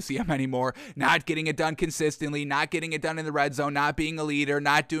 We don't need to see him anymore. Not getting it done consistently, not getting it done in the red zone, not being a leader,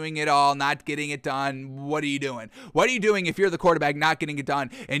 not doing it all, not getting it done. What are you doing? What are you doing if you're the quarterback not getting it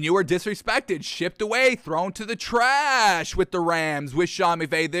done and you were disrespected, shipped away, thrown to the trash with the Rams, with Sean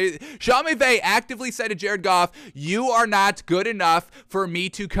McVay? Sean McVay actively said to Jared Goff, you are not good enough for me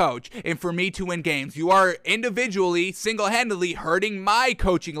to coach and for me to win games. You are individually, single-handedly hurting my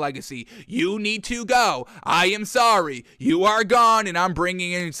coaching legacy. You need to go. I am sorry. You are gone, and I'm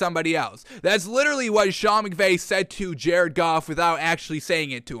bringing in somebody else. That's literally what Sean McVay said to Jared Goff without actually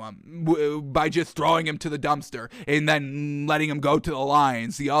saying it to him, by just throwing him to the dumpster and then letting him go to the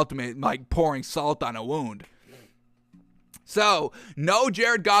Lions, the ultimate, like pouring salt on a wound. So, no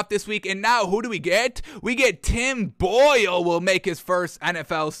Jared Goff this week, and now who do we get? We get Tim Boyle will make his first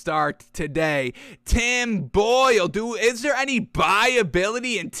NFL start today. Tim Boyle. Is there any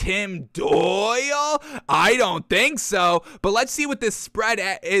buyability in Tim Doyle? I don't think so, but let's see what this spread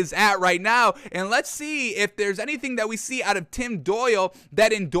is at right now, and let's see if there's anything that we see out of Tim Doyle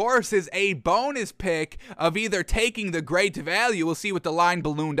that endorses a bonus pick of either taking the great value. We'll see what the line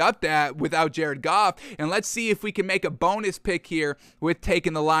ballooned up at without Jared Goff, and let's see if we can make a bonus pick here with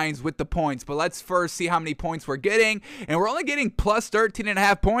taking the Lions with the points. But let's first see how many points we're getting, and we're only getting plus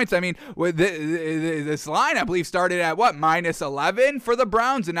 13.5 points. I mean, with this line, I believe, started at what, -11 for the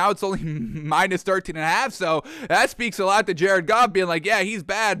Browns, and now it's only -13.5. So that speaks a lot to Jared Goff being like, yeah, he's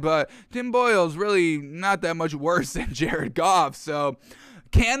bad, but Tim Boyle's really not that much worse than Jared Goff. So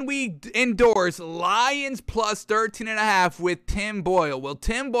can we endorse Lions plus 13.5 with Tim Boyle? Will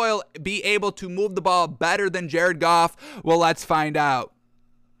Tim Boyle be able to move the ball better than Jared Goff? Well, let's find out.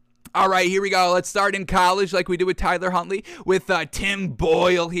 All right, here we go. Let's start in college like we did with Tyler Huntley with Tim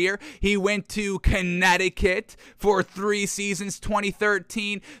Boyle here. He went to Connecticut for 3 seasons,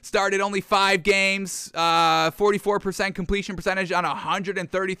 2013. Started only 5 games, 44% completion percentage on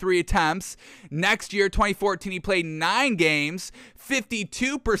 133 attempts. Next year, 2014, he played 9 games,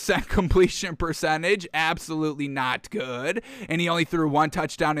 52% completion percentage. Absolutely not good. And he only threw 1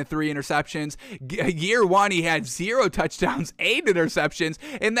 touchdown and 3 interceptions. Year 1, he had 0 touchdowns, 8 interceptions.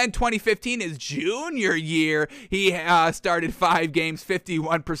 And then 2015, his junior year, he started 5 games,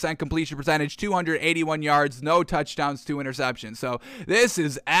 51% completion percentage, 281 yards, no touchdowns, 2 interceptions. So this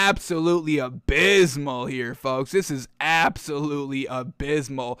is absolutely abysmal here, folks. This is absolutely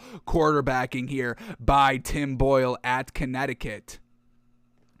abysmal quarterbacking here by Tim Boyle at Connecticut.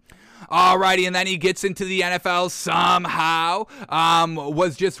 Alrighty, and then he gets into the NFL somehow,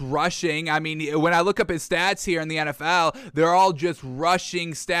 was just rushing. I mean, when I look up his stats here in the NFL, they're all just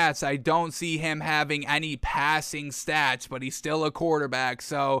rushing stats. I don't see him having any passing stats, but he's still a quarterback.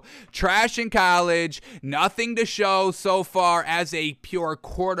 So, trash in college, nothing to show so far as a pure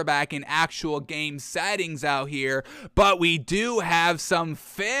quarterback in actual game settings out here, but we do have some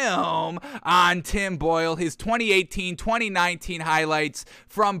film on Tim Boyle, his 2018-2019 highlights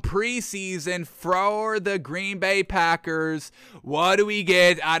from preseason for the Green Bay Packers. What do we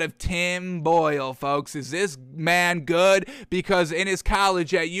get out of Tim Boyle, folks? Is this man good? Because in his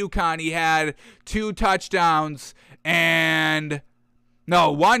college at UConn, he had 2 touchdowns and...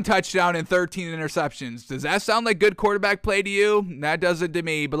 No, 1 touchdown and 13 interceptions. Does that sound like good quarterback play to you? That doesn't to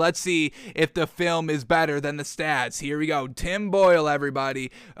me, but let's see if the film is better than the stats. Here we go. Tim Boyle,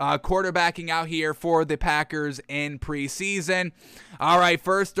 everybody, quarterbacking out here for the Packers in preseason. All right,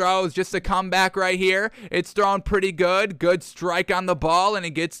 first throw is just a comeback right here. It's thrown pretty good. Good strike on the ball, and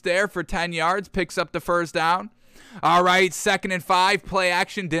it gets there for 10 yards, picks up the first down. All right, 2nd and 5, play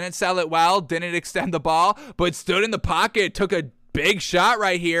action, didn't sell it well, didn't extend the ball, but stood in the pocket, took a big shot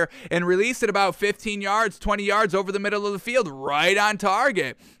right here and released it about 15 yards, 20 yards over the middle of the field, right on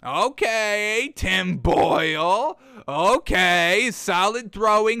target. Okay, Tim Boyle. Okay, solid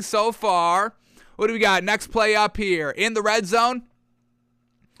throwing so far. What do we got? Next play up here in the red zone.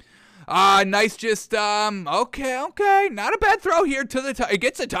 Nice, just, okay. Not a bad throw here to the, it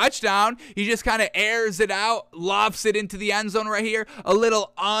gets a touchdown. He just kind of airs it out, lofts it into the end zone right here. A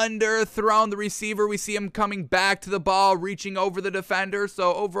little underthrown the receiver. We see him coming back to the ball, reaching over the defender.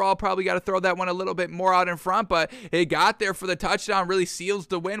 So overall, probably got to throw that one a little bit more out in front, but it got there for the touchdown. Really seals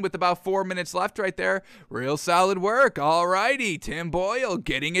the win with about 4 minutes left right there. Real solid work. All righty, Tim Boyle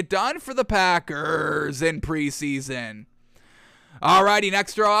getting it done for the Packers in preseason. Alrighty,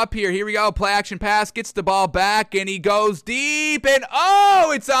 next throw up here. Here we go. Play action pass. Gets the ball back, and he goes deep. And,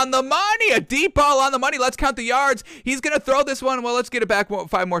 oh, it's on the money. A deep ball on the money. Let's count the yards. He's going to throw this one. Well, let's get it back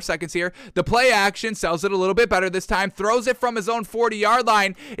 5 more seconds here. The play action sells it a little bit better this time. Throws it from his own 40-yard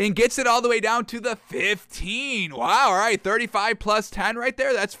line and gets it all the way down to the 15. Wow, all right. 35 plus 10 right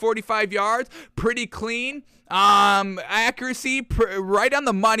there. That's 45 yards. Pretty clean. Accuracy right on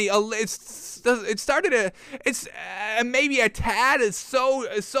the money. It's maybe a tad. It's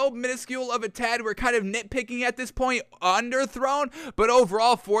so minuscule of a tad. We're kind of nitpicking at this point. Underthrown, but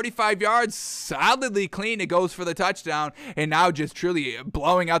overall 45 yards, solidly clean. It goes for the touchdown, and now just truly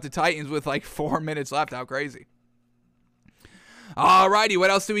blowing out the Titans with like 4 minutes left. How crazy! Alrighty, what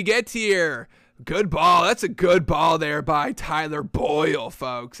else do we get here? Good ball. That's a good ball there by Tyler Boyle,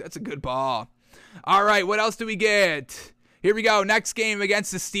 folks. That's a good ball. All right, what else do we get? Here we go. Next game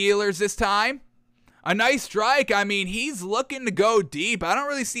against the Steelers this time. A nice strike. I mean, he's looking to go deep. I don't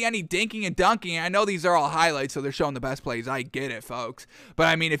really see any dinking and dunking. I know these are all highlights, so they're showing the best plays. I get it, folks. But,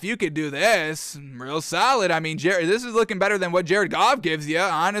 I mean, if you could do this, real solid. I mean, this is looking better than what Jared Goff gives you,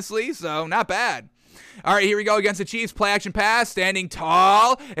 honestly, so not bad. All right, here we go against the Chiefs. Play action pass, standing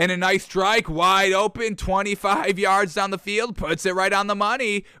tall, and a nice strike, wide open, 25 yards down the field, puts it right on the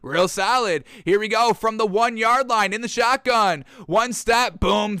money. Real solid. Here we go from the 1-yard line in the shotgun. One step,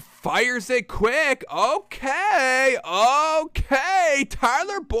 boom, fires it quick. Okay.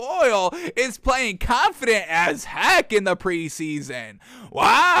 Tyler Boyle is playing confident as heck in the preseason.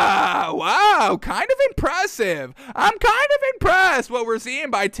 Wow. Kind of impressive. I'm kind of impressed what we're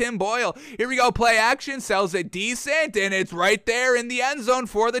seeing by Tim Boyle. Here we go. Play action, sells it decent, and it's right there in the end zone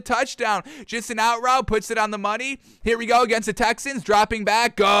for the touchdown. Just an out route, puts it on the money. Here we go against the Texans, dropping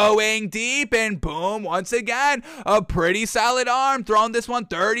back, going deep, and boom, once again, a pretty solid arm. Throwing this one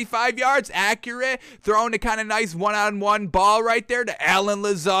 35 yards, accurate. Throwing a kind of nice one-on-one ball right there to Allen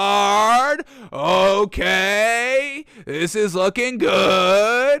Lazard. Okay, this is looking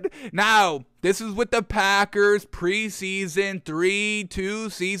good. Now, This is with the Packers preseason 2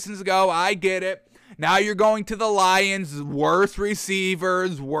 seasons ago. I get it. Now you're going to the Lions, worse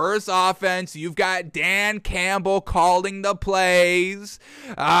receivers, worse offense. You've got Dan Campbell calling the plays.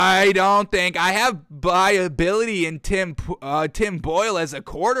 I don't think I have viability in Tim Boyle as a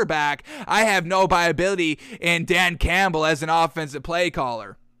quarterback. I have no viability in Dan Campbell as an offensive play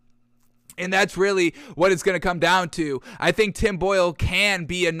caller. And that's really what it's going to come down to. I think Tim Boyle can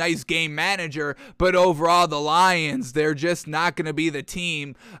be a nice game manager, but overall the Lions, they're just not going to be the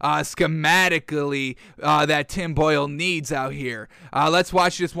team schematically that Tim Boyle needs out here. Let's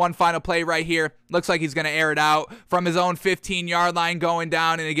watch this one final play right here. Looks like he's going to air it out from his own 15-yard line going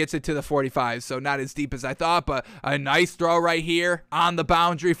down, and it gets it to the 45. So not as deep as I thought, but a nice throw right here on the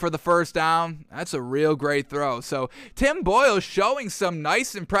boundary for the first down. That's a real great throw. So Tim Boyle showing some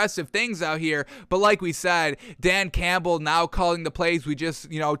nice, impressive things out here. But like we said, Dan Campbell now calling the plays. We just,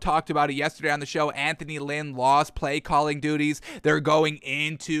 talked about it yesterday on the show. Anthony Lynn lost play calling duties. They're going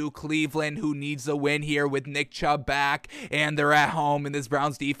into Cleveland, who needs a win here with Nick Chubb back, and they're at home, and this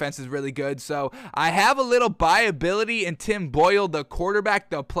Browns defense is really good. So I have a little viability in Tim Boyle, the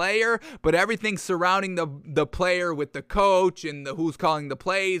quarterback, the player, but everything surrounding the player with the coach and who's calling the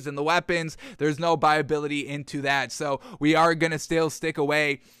plays and the weapons, there's no viability into that. So we are going to still stick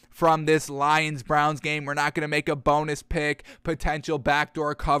away from this Lions-Browns game. We're not going to make a bonus pick, potential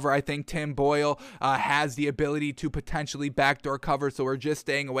backdoor cover. I think Tim Boyle has the ability to potentially backdoor cover, so we're just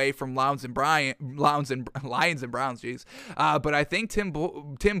staying away from Lions and Browns. Jeez. But I think Tim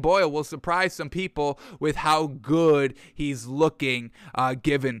Boyle will surprise some people with how good he's looking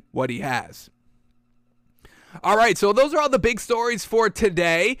given what he has. All right, so those are all the big stories for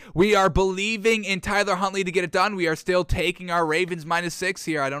today. We are believing in Tyler Huntley to get it done. We are still taking our Ravens -6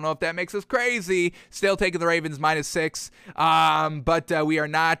 here. I don't know if that makes us crazy. Still taking the Ravens -6, but we are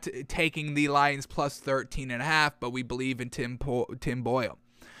not taking the Lions +13.5, but we believe in Tim Boyle.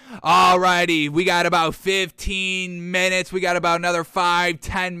 Alrighty, we got about 15 minutes. We got about another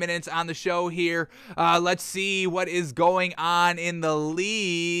 5-10 minutes on the show here. Let's see what is going on in the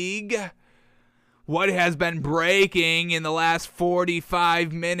league. What has been breaking in the last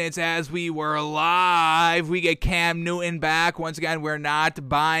 45 minutes as we were live. We get Cam Newton back. Once again, we're not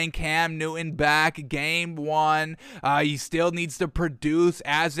buying Cam Newton back. Game 1. He still needs to produce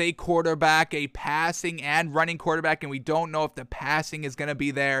as a quarterback, a passing and running quarterback, and we don't know if the passing is going to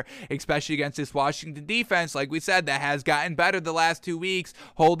be there, especially against this Washington defense. Like we said, that has gotten better the last 2 weeks,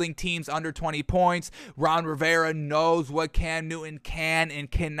 holding teams under 20 points. Ron Rivera knows what Cam Newton can and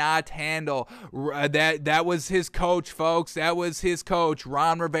cannot handle. That was his coach, folks. That was his coach,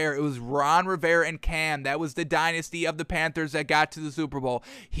 Ron Rivera. It was Ron Rivera and Cam. That was the dynasty of the Panthers that got to the Super Bowl.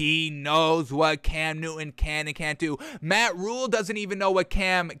 He knows what Cam Newton can and can't do. Matt Rule doesn't even know what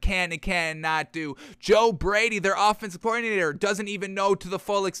Cam can and cannot do. Joe Brady, their offensive coordinator, doesn't even know to the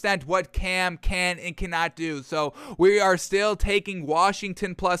full extent what Cam can and cannot do. So we are still taking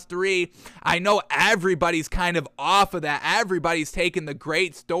Washington +3. I know everybody's kind of off of that. Everybody's taking the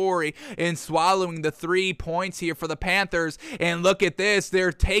great story and swallowing the 3 points here for the Panthers. And look at this.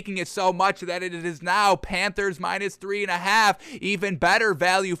 They're taking it so much that it is now Panthers -3.5. Even better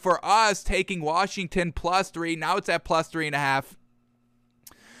value for us taking Washington +3. Now it's at +3.5.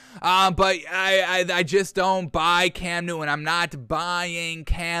 But I just don't buy Cam Newton. I'm not buying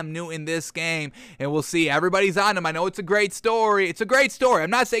Cam Newton this game, and we'll see. Everybody's on him. I know it's a great story. It's a great story. I'm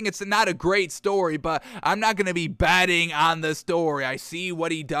not saying it's not a great story, but I'm not going to be betting on the story. I see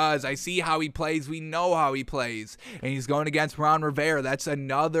what he does. I see how he plays. We know how he plays, and he's going against Ron Rivera. That's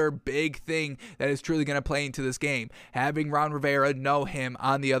another big thing that is truly going to play into this game, having Ron Rivera know him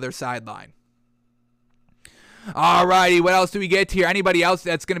on the other sideline. Alrighty, what else do we get here? Anybody else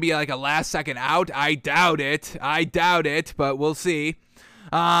that's going to be like a last second out? I doubt it, but we'll see.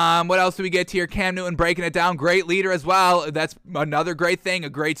 What else do we get here? Cam Newton breaking it down. Great leader as well. That's another great thing. A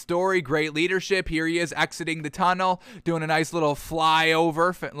great story. Great leadership. Here he is exiting the tunnel, doing a nice little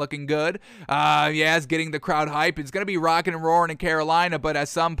flyover, looking good. It's getting the crowd hype. It's going to be rocking and roaring in Carolina, but at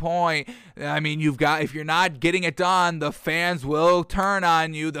some point, I mean, if you're not getting it done, the fans will turn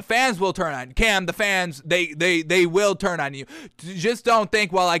on you. The fans will turn on you. Cam, the fans, they will turn on you. Just don't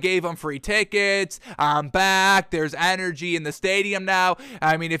think, well, I gave them free tickets. I'm back. There's energy in the stadium now.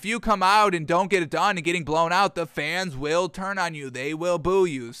 I mean, if you come out and don't get it done and getting blown out, the fans will turn on you. They will boo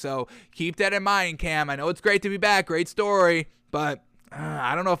you. So keep that in mind, Cam. I know it's great to be back. Great story. But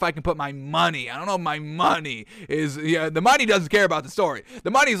I don't know if I can put my money. I don't know if my money is... Yeah, the money doesn't care about the story.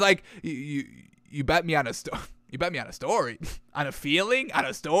 The money's like, you bet me on a story. You bet me on a story, on a feeling, on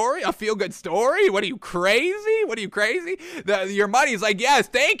a story, a feel-good story. What are you, crazy? What are you, crazy? Your money's like, yes,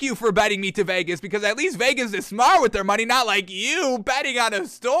 thank you for betting me to Vegas, because at least Vegas is smart with their money, not like you betting on a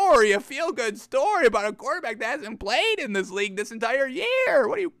story, a feel-good story about a quarterback that hasn't played in this league this entire year.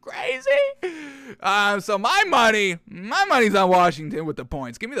 What are you, crazy? So my money's on Washington with the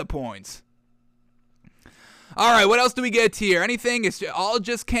points. Give me the points. All right, what else do we get here? Anything? It's all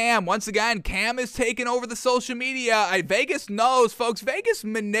just Cam. Once again, Cam is taking over the social media. Vegas knows, folks. Vegas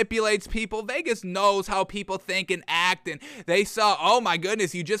manipulates people. Vegas knows how people think and act. And they saw, oh my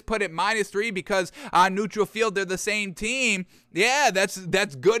goodness, you just put it -3 because on neutral field they're the same team. Yeah,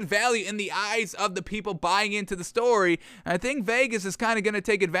 that's good value in the eyes of the people buying into the story. And I think Vegas is kind of going to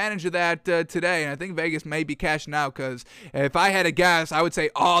take advantage of that today. And I think Vegas may be cashing out, because if I had to guess, I would say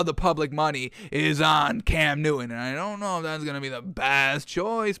all the public money is on Cam Newton. And I don't know if that's going to be the best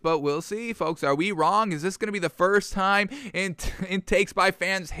choice, but we'll see, folks. Are we wrong? Is this going to be the first time in Takes by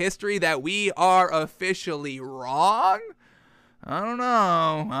Fans history that we are officially wrong? I don't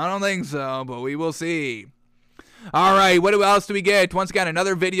know. I don't think so, but we will see. All right, what else do we get? Once again,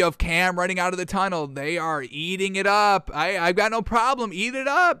 another video of Cam running out of the tunnel. They are eating it up. I've got no problem. Eat it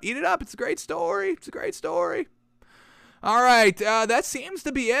up. Eat it up. It's a great story. It's a great story. All right, that seems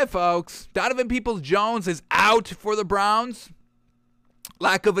to be it, folks. Donovan Peoples-Jones is out for the Browns.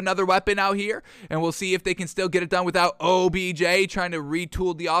 Lack of another weapon out here, and we'll see if they can still get it done without OBJ trying to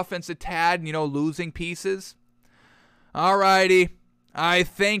retool the offense a tad, losing pieces. All righty. I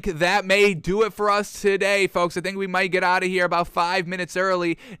think that may do it for us today, folks. I think we might get out of here about 5 minutes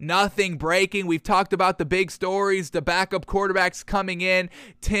early. Nothing breaking. We've talked about the big stories, the backup quarterbacks coming in,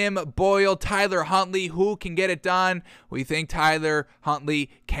 Tim Boyle, Tyler Huntley. Who can get it done? We think Tyler Huntley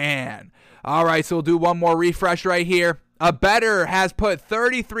can. All right, so we'll do one more refresh right here. A bettor has put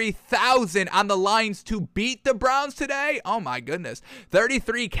 $33,000 on the Lions to beat the Browns today. Oh, my goodness.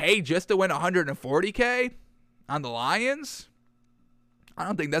 $33K just to win $140K on the Lions? I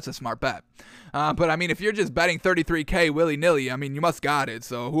don't think that's a smart bet. But, I mean, if you're just betting $33K willy-nilly, I mean, you must got it.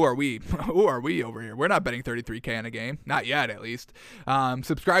 So who are we? Who are we over here? We're not betting $33K on a game. Not yet, at least.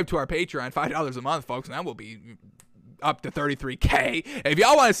 Subscribe to our Patreon, $5 a month, folks, and that will be up to $33K. If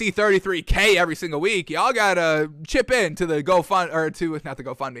y'all want to see $33K every single week, y'all got to chip in to the GoFund, or not the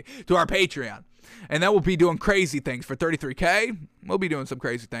GoFundMe, to our Patreon. And then we'll be doing crazy things for $33K. We'll be doing some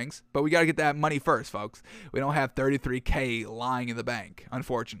crazy things. But we got to get that money first, folks. We don't have $33K lying in the bank,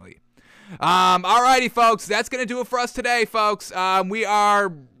 unfortunately. Alrighty, folks. That's going to do it for us today, folks. We are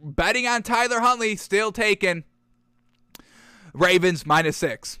betting on Tyler Huntley, still taking Ravens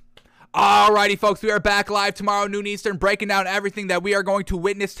 -6. Alrighty, folks, we are back live tomorrow, noon Eastern, breaking down everything that we are going to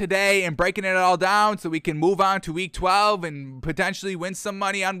witness today and breaking it all down so we can move on to Week 12 and potentially win some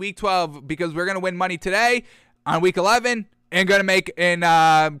money on Week 12, because we're going to win money today on Week 11 and going to make and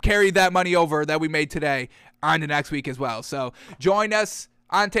carry that money over that we made today on the next week as well. So join us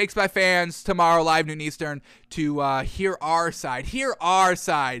on Takes by Fans tomorrow, live noon Eastern, to hear our side. Hear our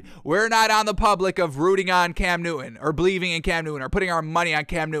side. We're not on the public of rooting on Cam Newton or believing in Cam Newton or putting our money on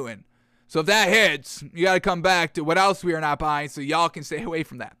Cam Newton. So if that hits, you got to come back to what else we are not buying so y'all can stay away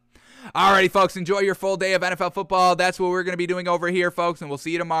from that. Alrighty, folks, enjoy your full day of NFL football. That's what we're going to be doing over here, folks, and we'll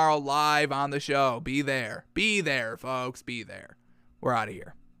see you tomorrow live on the show. Be there. Be there, folks. Be there. We're out of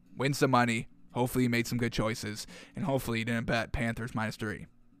here. Win some money. Hopefully you made some good choices, and hopefully you didn't bet Panthers -3.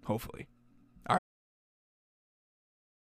 Hopefully.